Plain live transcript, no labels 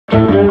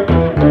My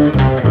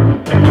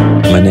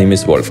name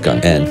is Wolfgang,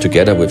 and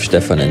together with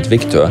Stefan and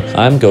Victor,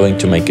 I'm going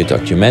to make a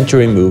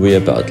documentary movie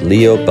about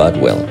Leo Bud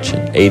Welch,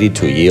 an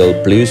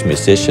 82-year-old blues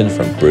musician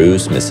from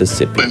Bruce,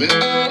 Mississippi.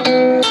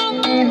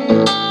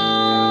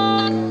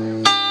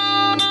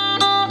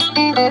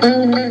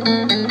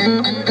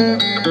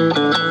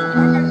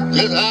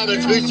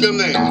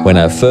 When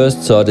I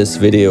first saw this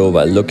video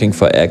while looking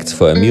for acts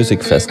for a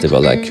music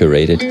festival I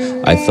curated,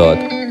 I thought,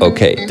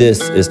 okay,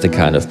 this is the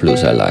kind of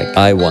blues I like.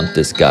 I want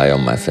this guy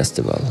on my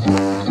festival.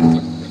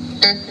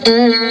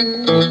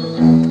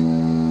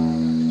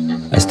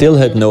 I still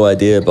had no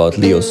idea about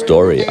Leo's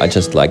story, I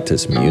just liked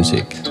his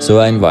music. So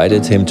I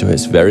invited him to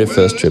his very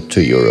first trip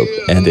to Europe,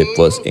 and it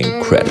was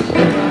incredible.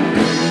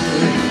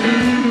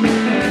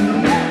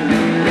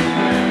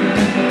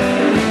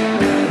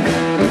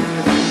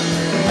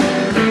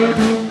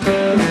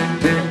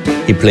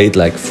 He played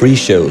like 3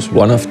 shows,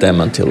 one of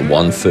them until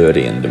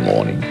 1:30 in the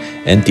morning.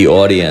 And the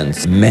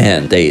audience,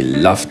 man, they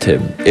loved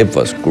him. It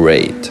was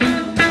great.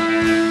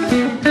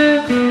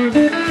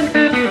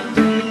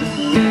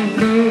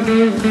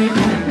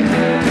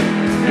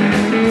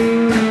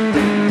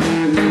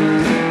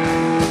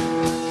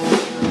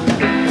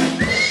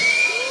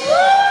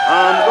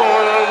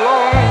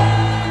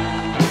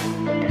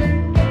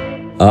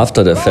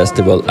 After the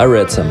festival, I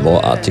read some more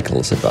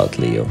articles about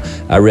Leo.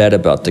 I read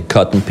about the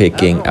cotton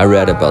picking, I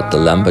read about the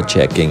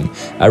lumberjacking,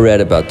 I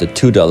read about the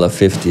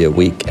 $2.50 a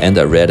week, and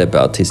I read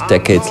about his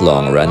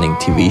decades-long running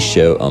TV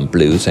show on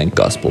blues and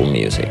gospel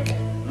music.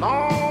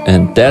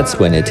 And that's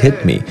when it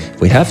hit me.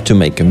 We have to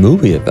make a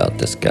movie about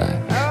this guy.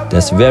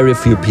 There's very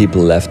few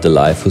people left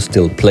alive who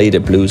still play the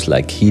blues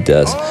like he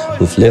does,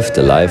 who've lived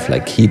a life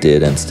like he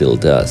did and still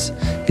does.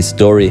 His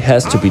story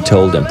has to be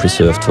told and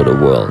preserved for the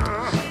world.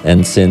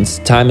 And since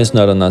time is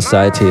not on our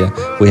side here,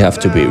 we have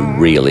to be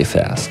really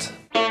fast.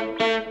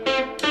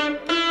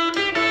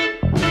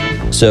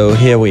 So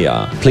here we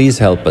are. Please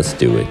help us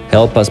do it.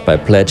 Help us by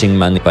pledging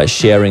money, by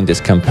sharing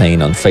this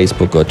campaign on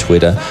Facebook or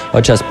Twitter,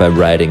 or just by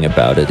writing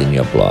about it in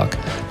your blog.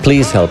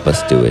 Please help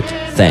us do it.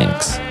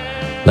 Thanks.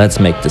 Let's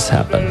make this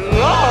happen.